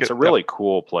bit. It's a really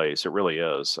cool place. It really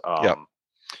is.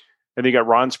 And you got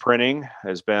Ron's Printing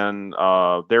has been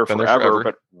there forever,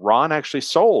 but Ron actually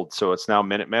sold, so it's now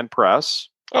Minutemen Press.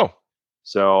 Oh,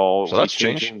 so that's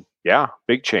changing. Yeah,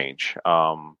 big change.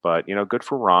 But you know, good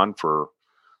for Ron for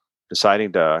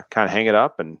deciding to kind of hang it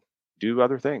up and do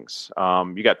other things.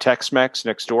 You got Tex-Mex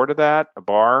next door to that, a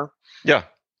bar. Yeah.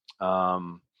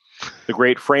 The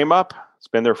Great Frame Up. It's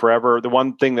been there forever. The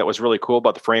one thing that was really cool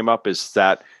about the Frame Up is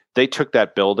that they took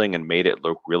that building and made it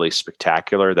look really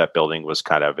spectacular. That building was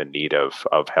kind of in need of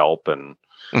help, and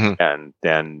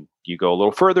then you go a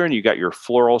little further and you got your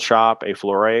floral shop, A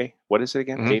Flore. What is it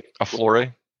again? A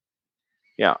Flore.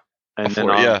 Yeah, and then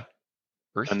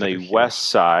on the west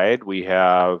side we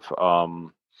have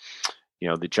you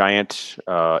know, the giant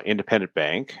independent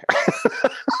bank.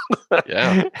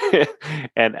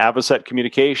 And Avocet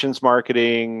Communications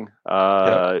Marketing,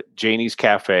 Janie's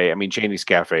Cafe. I mean, Janie's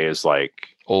Cafe is like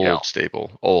old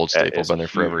staple, been there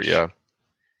forever. Yeah.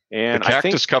 And the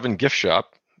Cactus Coven gift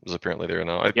shop is apparently there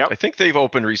now. I think they've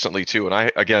opened recently too. And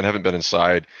I, again, haven't been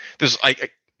inside.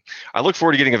 I look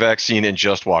forward to getting a vaccine and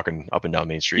just walking up and down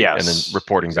Main Street and then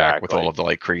reporting back with all of the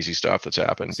like crazy stuff that's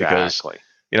happened. Because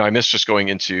you know, I miss just going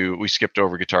into, we skipped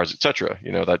over Guitars, etc.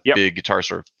 You know, that big guitar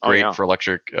store, great for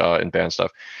electric and band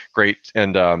stuff. Great.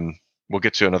 And we'll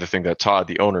get to another thing that Todd,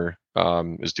 the owner,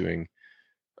 is doing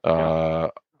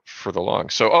for the long.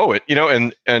 So, you know,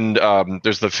 and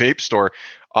there's the vape store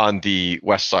on the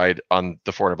west side on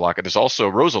the 400 block. And there's also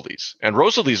Rosalie's. And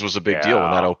Rosalie's was a big deal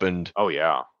when that opened. Oh,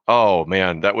 yeah. Oh,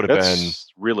 man, that would have been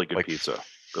really good pizza.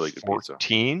 Really good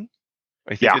 14,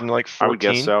 I think in like 14. I would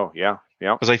guess so, yeah.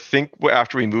 Because I think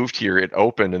after we moved here, it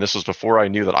opened, and this was before I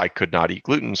knew that I could not eat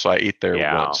gluten, so I ate there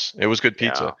once. It was good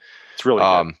pizza. Yeah. It's really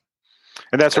good.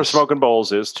 And that's where Smoking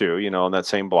Bowls is too, you know, on that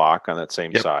same block, on that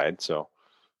same side. So,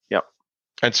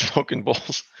 And Smoking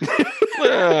Bowls. Wait,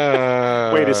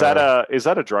 is that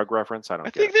a drug reference? I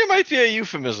think there might be a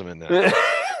euphemism in that.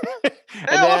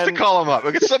 I'll have to call him up.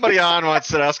 We'll get somebody on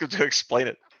once and ask him to explain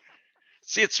it.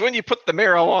 See, it's when you put the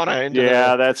marijuana into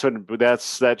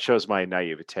that shows my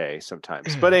naivete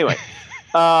sometimes. But anyway,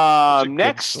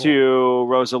 next to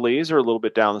Rosalie's, or a little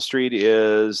bit down the street,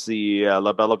 is the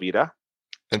La Bella Vita.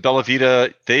 And Bella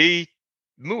Vita, they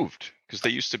moved because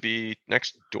they used to be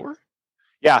next door.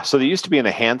 Yeah, so they used to be in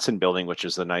the Hanson building, which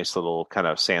is the nice little kind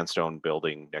of sandstone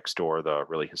building next door, the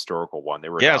really historical one. They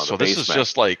were so this is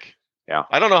just like. Yeah,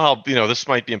 I don't know how, you know, this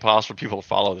might be impossible for people to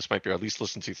follow. This might be our least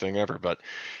listened to thing ever. But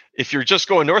if you're just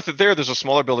going north of there's a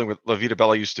smaller building where La Vita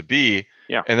Bella used to be.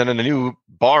 Yeah. And then a new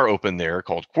bar opened there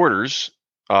called Quarters,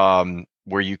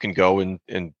 where you can go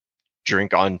and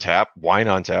drink on tap, wine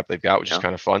on tap they've got, which is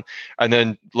kind of fun. And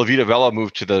then La Vita Bella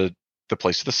moved to the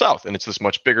place to the south. And it's this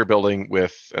much bigger building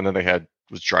and then they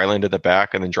was Dryland at the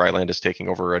back. And then Dryland is taking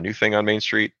over a new thing on Main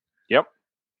Street. Yep.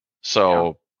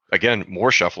 So again,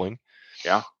 more shuffling.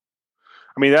 Yeah.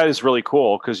 I mean, that is really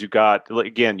cool because you had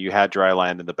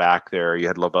Dryland in the back there. You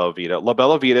had La Bella Vita. La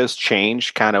Bella Vita's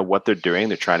changed kind of what they're doing.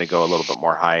 They're trying to go a little bit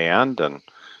more high end, and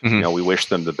you know, we wish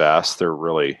them the best. They're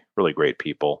really, really great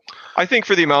people. I think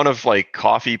for the amount of like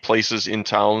coffee places in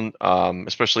town,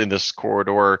 especially in this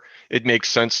corridor, it makes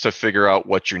sense to figure out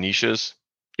what your niche is.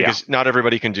 Because not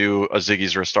everybody can do a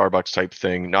Ziggy's or a Starbucks type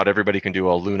thing. Not everybody can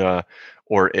do a Luna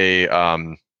or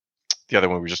a the other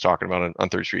one we were just talking about on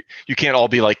 3rd Street. You can't all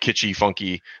be like kitschy,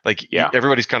 funky. Like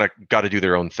everybody's kind of got to do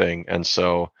their own thing. And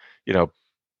so, you know,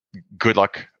 good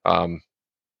luck.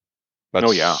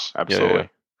 Absolutely. Yeah.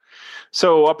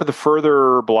 So up at the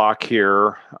further block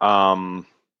here,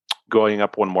 going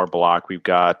up one more block, we've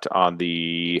got on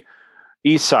the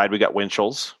East side, we got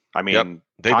Winchell's. I mean,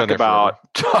 They've been there forever.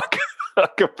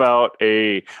 talk about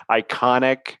a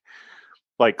iconic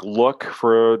like look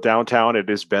for downtown. It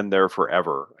has been there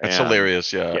forever. It's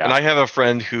hilarious, yeah. And I have a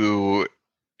friend who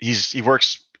he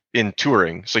works in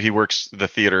touring, so he works the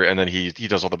theater, and then he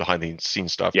does all the behind the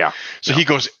scenes stuff. Yeah. So he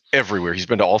goes everywhere. He's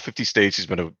been to all 50 states. He's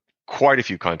been to quite a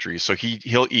few countries. So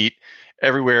he'll eat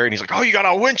everywhere, and he's like, "Oh, you got a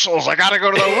Winchell's? I gotta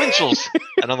go to the Winchell's."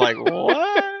 And I'm like,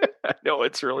 "What?" No,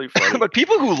 it's really funny. But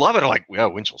people who love it are like, "Yeah,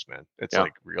 Winchell's, man." It's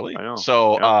like, really? I know.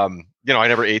 So, I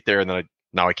never ate there, and then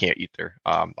now I can't eat there.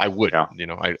 I would,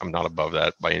 I'm not above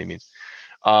that by any means.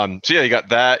 So you got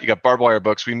that. You got Barbed Wire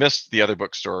Books. We missed the other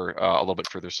bookstore a little bit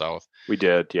further south. We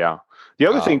did, yeah. The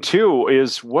other thing too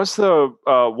was the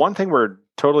one thing we're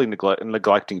totally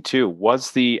neglecting too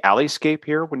was the Alleyscape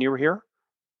here when you were here.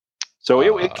 So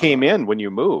it came in when you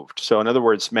moved. So in other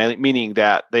words, meaning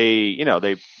that they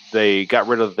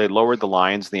lowered the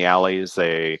lines in the alleys.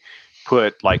 They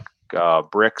put like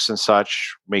bricks and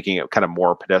such, making it kind of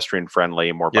more pedestrian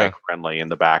friendly, more bike friendly in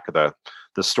the back of the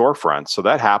storefront. So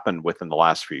that happened within the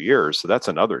last few years. So that's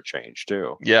another change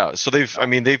too. Yeah. So they've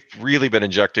really been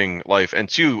injecting life. And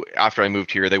two, after I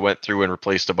moved here, they went through and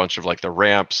replaced a bunch of like the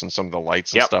ramps and some of the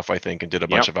lights and stuff, I think, and did a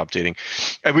bunch of updating.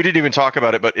 And we didn't even talk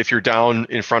about it, but if you're down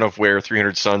in front of where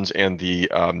 300 Suns and the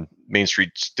Main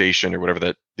Street Station or whatever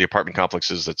that the apartment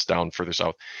complex is that's down further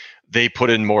south, they put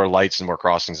in more lights and more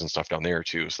crossings and stuff down there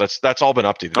too. So that's all been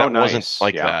updated. That wasn't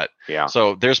like that. Yeah.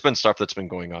 So there's been stuff that's been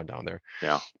going on down there.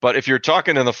 Yeah. But if you're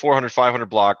talking in the 400, 500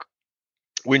 block,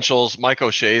 Winchell's, Mike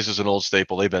O'Shea's is an old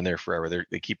staple. They've been there forever.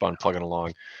 They keep on plugging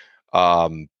along.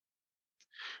 And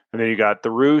then you got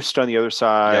the Roost on the other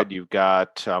side. Yep. You've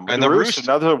got and the Roost,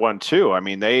 another one too. I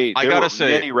mean, there were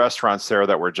many restaurants there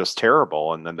that were just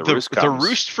terrible, and then the Roost comes. The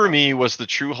Roost for me was the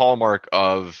true hallmark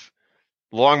of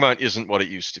Longmont isn't what it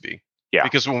used to be. Yeah.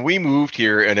 Because when we moved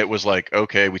here and it was like,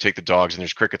 okay, we take the dogs and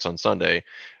there's crickets on Sunday,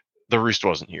 the Roost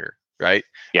wasn't here, right?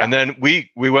 Yeah. And then we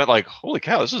went like, holy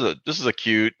cow, this is a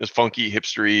cute, this funky,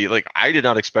 hipstery. Like I did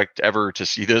not expect ever to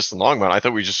see this in Longmont. I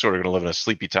thought we were just sort of going to live in a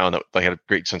sleepy town that had a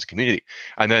great sense of community.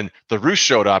 And then the Roost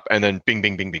showed up, and then bing,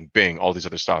 bing, bing, bing, bing, all these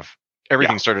other stuff.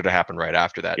 Everything started to happen right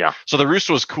after that. Yeah. So the Roost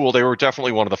was cool. They were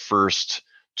definitely one of the first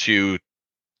to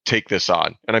take this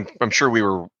on, and I'm sure we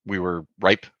were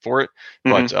ripe for it,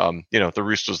 but the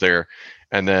Roost was there,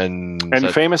 and then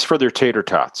famous for their tater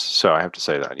tots. So I have to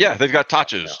say that. They've got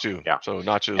tachos too. Yeah, so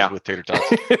nachos with tater tots,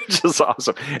 which is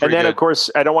awesome. And then of course,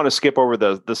 I don't want to skip over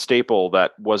the staple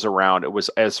that was around. It was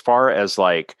as far as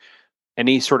like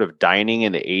any sort of dining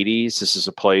in the 80s. This is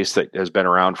a place that has been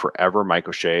around forever, Mike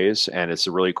O'Shea's, and it's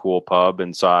a really cool pub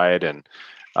inside. And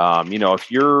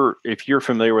if you're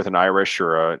familiar with an Irish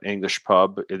or an English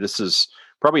pub, this is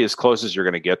probably as close as you're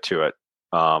going to get to it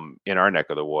in our neck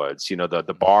of the woods.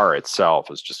 The bar itself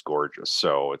is just gorgeous,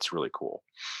 so it's really cool.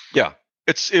 Yeah,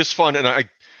 it's fun, and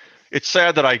it's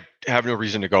sad that I have no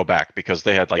reason to go back because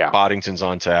they had like Boddington's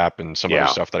on tap and some other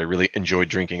stuff that I really enjoyed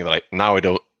drinking. That I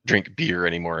don't drink beer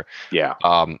anymore. Yeah.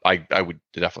 I would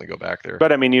definitely go back there.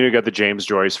 But I mean, you got the James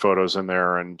Joyce photos in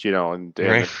there, and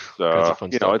right.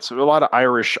 It's a lot of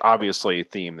Irish, obviously,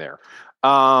 theme there.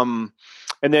 And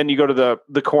then you go to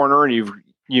the corner, and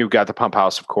you've got the Pump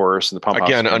House, of course, and the Pump House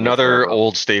again, another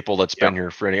old staple that's been here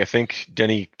for I think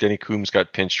Denny Coombs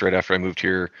got pinched right after I moved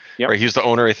here. Yep. Right, he was the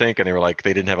owner, I think, and they were like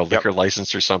they didn't have a liquor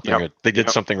license or something. Or they did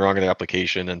something wrong in the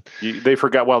application, and they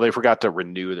forgot to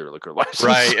renew their liquor license.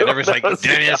 Right, and everyone's like,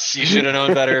 Dennis, you should have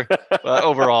known better. But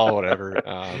overall, whatever.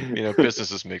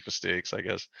 Businesses make mistakes, I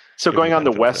guess. So going on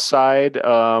the west side,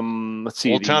 let's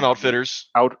see, Old Town Outfitters.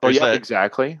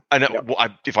 Exactly. And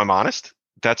if I'm honest,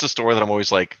 that's a store that I'm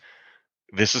always like,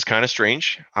 this is kind of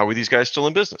strange. How are these guys still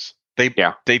in business? They've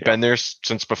been there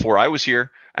since before I was here,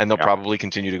 and they'll probably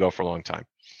continue to go for a long time.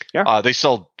 Yeah. They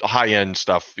sell high-end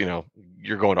stuff.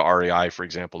 You're going to REI, for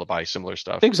example, to buy similar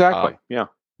stuff. Exactly.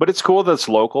 But it's cool that it's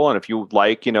local, and if you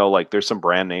like, there's some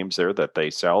brand names there that they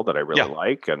sell that I really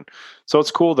like, and so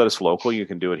it's cool that it's local. You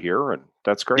can do it here, and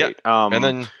that's great. Yeah. And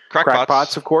then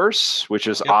Crackpots, of course, which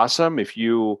is awesome. If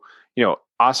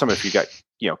awesome if you got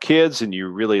kids and you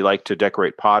really like to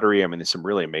decorate pottery. I mean, there's some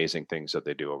really amazing things that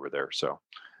they do over there. So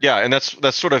yeah, and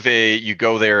that's sort of you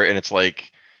go there and it's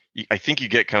like I think you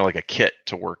get kind of like a kit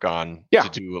to work on to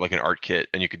do like an art kit,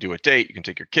 and you could do a date, you can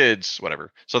take your kids,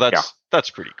 whatever. So that's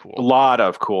pretty cool. A lot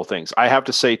of cool things. I have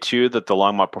to say too that the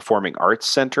Longmont Performing Arts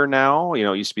Center now, it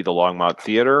used to be the Longmont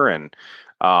Theater, and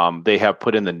they have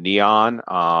put in the neon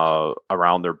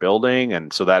around their building,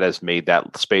 and so that has made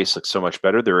that space look so much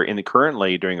better. They're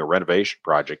currently doing a renovation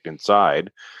project inside,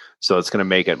 so it's going to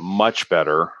make it much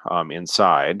better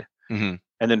inside. Mm-hmm.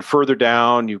 And then further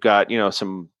down, you've got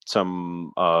some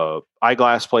some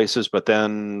eyeglass places, but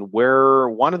then where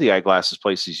one of the eyeglasses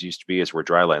places used to be is where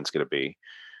Dryland's going to be,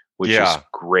 which is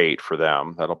great for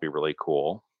them. That'll be really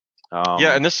cool.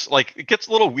 Yeah, and this it gets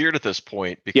a little weird at this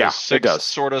point because Six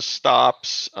sort of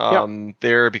stops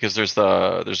there because there's an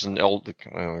I don't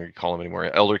know call them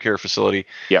anymore, elder care facility.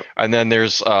 Yep. And then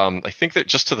there's I think that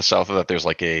just to the south of that there's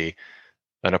like an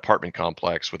apartment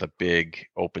complex with a big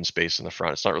open space in the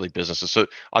front. It's not really businesses. So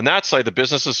on that side the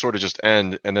businesses sort of just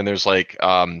end, and then there's like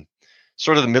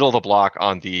sort of the middle of the block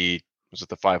on the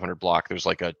 500 block. There's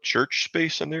like a church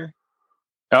space in there.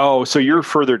 Oh, so you're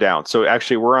further down. So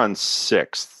actually we're on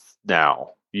 6th.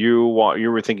 Now you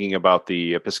were thinking about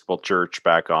the Episcopal Church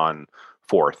back on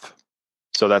 4th,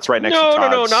 so that's right next to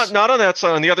Todd's. No, not on that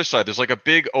side. On the other side, there's like a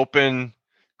big open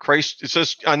Christ. It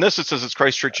says it's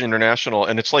Christ Church International,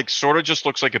 and it's like sort of just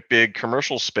looks like a big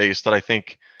commercial space that I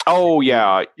think. Oh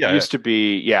yeah, it used to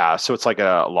be So it's like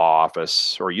a law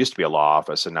office, or it used to be a law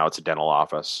office, and now it's a dental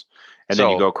office. And then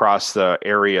you go across the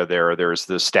area there. There's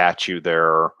the statue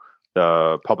there.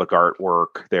 The public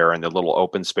artwork there, and the little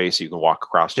open space you can walk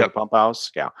across to the pump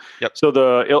house. Yeah. Yep. So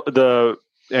the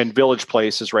Village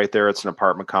Place is right there. It's an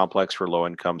apartment complex for low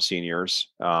income seniors.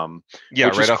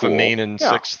 Right off of Main and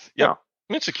 6th. Yeah. I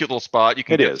mean, it's a cute little spot. You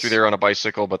can get through there on a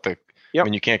bicycle, but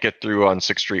you can't get through on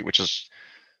 6th Street, which is,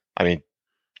 I mean,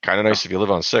 kind of nice if you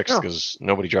live on 6th because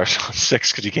nobody drives on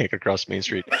 6th because you can't get across Main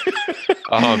Street.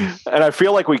 And I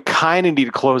feel like we kind of need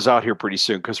to close out here pretty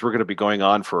soon because we're going to be going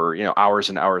on for hours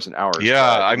and hours and hours.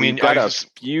 Yeah, I mean, we've got a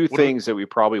few things that we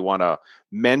probably want to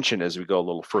mention as we go a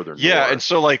little further. Yeah, and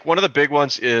so like one of the big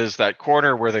ones is that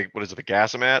corner where the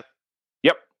Gasomat?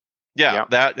 Yep. Yeah,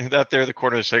 that there, the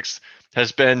corner of 6th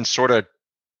has been sort of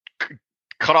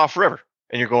cut off forever.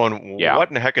 And you're going, what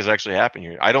in the heck is actually happening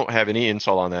here? I don't have any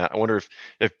intel on that. I wonder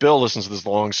if Bill listens to this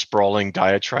long, sprawling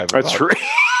diatribe. That's true.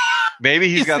 Maybe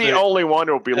he's got the only one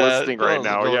who'll be listening right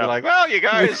now. Yeah, like, well, you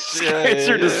guys,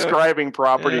 are describing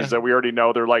properties that we already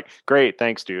know. They're like, great,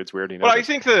 thanks, dudes. We already know. But I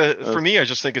think for me, I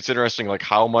just think it's interesting, like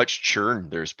how much churn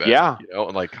there's been. Yeah,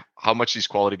 and like how much these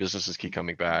quality businesses keep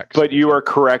coming back. But you are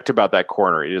correct about that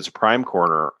corner. It is a prime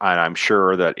corner, and I'm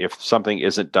sure that if something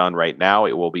isn't done right now,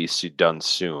 it will be done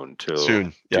soon.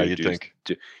 You'd think.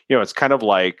 It's kind of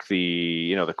like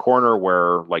the corner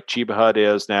where like Chiba Hut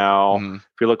is now. Mm-hmm.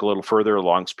 If you look a little further,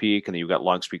 Longs Peak, and then you've got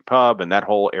Longs Peak Pub and that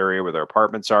whole area where their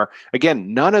apartments are.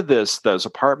 Again, none of those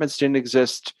apartments didn't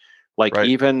exist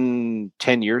even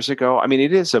 10 years ago. I mean,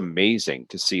 it is amazing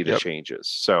to see the changes.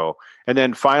 So, and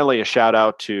then finally a shout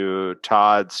out to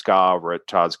Todd Ska over at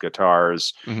Todd's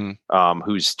Guitars,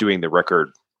 who's doing the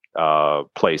record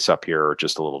place up here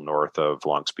just a little north of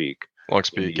Longs Peak. Longs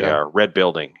Peak, red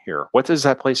building here. What is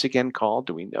that place again called?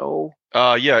 Do we know?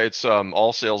 It's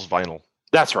All Sales Vinyl.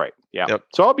 That's right. Yeah. Yep.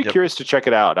 So I'll be curious to check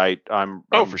it out. I'm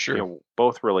for sure.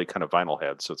 Both really kind of vinyl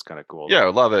heads, so it's kind of cool. Yeah, I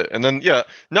love it. And then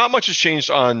not much has changed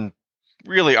on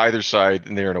really either side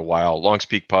in there in a while. Longs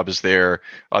Peak Pub is there.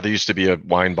 There used to be a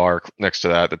wine bar next to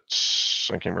that. I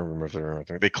can't remember if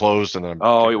they closed, and then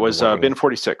it was Bin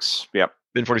 46. Yep.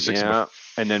 Bin 46. Yeah.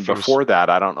 And then before that,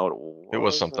 I don't know. It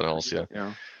was something else. Yeah.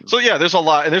 So there's a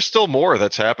lot, and there's still more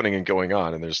that's happening and going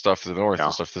on, and there's stuff to the north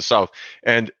and stuff to the south.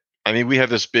 And I mean, we have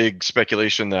this big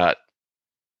speculation that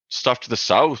stuff to the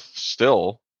south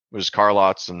still was car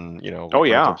lots and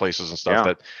places and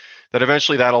stuff that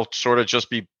eventually that'll sort of just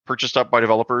be purchased up by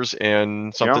developers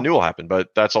and something new will happen. But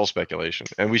that's all speculation,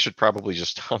 and we should probably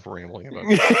just stop rambling about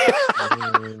it.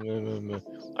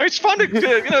 It's fun to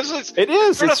it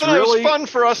is. It's really fun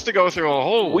for us to go through a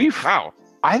whole. Wow.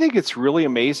 I think it's really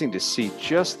amazing to see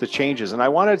just the changes. And I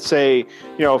wanted to say,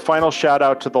 final shout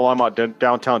out to the Longmont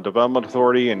Downtown Development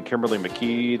Authority and Kimberly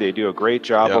McKee. They do a great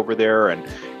job over there. And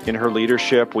in her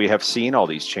leadership, we have seen all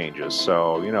these changes.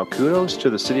 So, kudos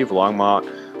to the city of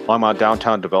Longmont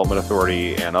Downtown Development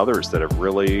Authority and others that have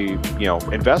really,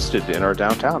 invested in our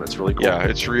downtown. It's really cool. Yeah,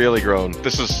 it's really grown.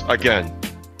 This is, again,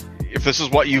 if this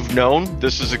is what you've known,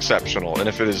 this is exceptional. And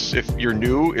if you're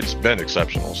new, it's been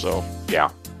exceptional. So, yeah.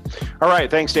 All right.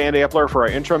 Thanks to Andy Epler for our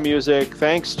intro music.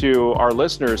 Thanks to our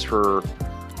listeners for,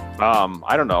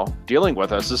 dealing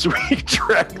with us as we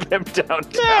drag them down.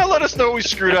 Yeah, let us know what we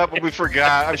screwed up, what we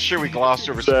forgot. I'm sure we glossed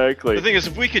over. Exactly. The thing is,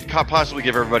 if we could possibly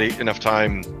give everybody enough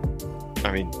time,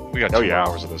 I mean, we got 2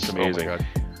 hours of this. It's amazing. Oh my God.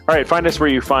 All right. Find us where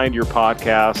you find your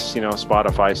podcasts,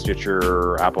 Spotify,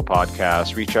 Stitcher, Apple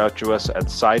Podcasts. Reach out to us at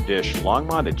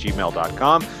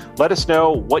sidedishlongmont@gmail.com. Let us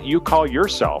know what you call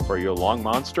yourself. Are you a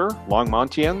Longmonster,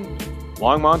 Longmontian,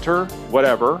 Longmonter,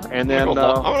 whatever? And then I'm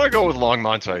going to go with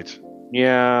Longmontite.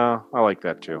 Yeah, I like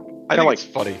that too. I think it's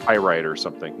funny. Pyrite or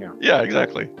something. Yeah. Yeah,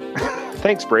 exactly.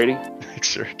 Thanks, Brady.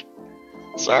 Thanks, Eric.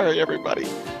 Sorry, everybody.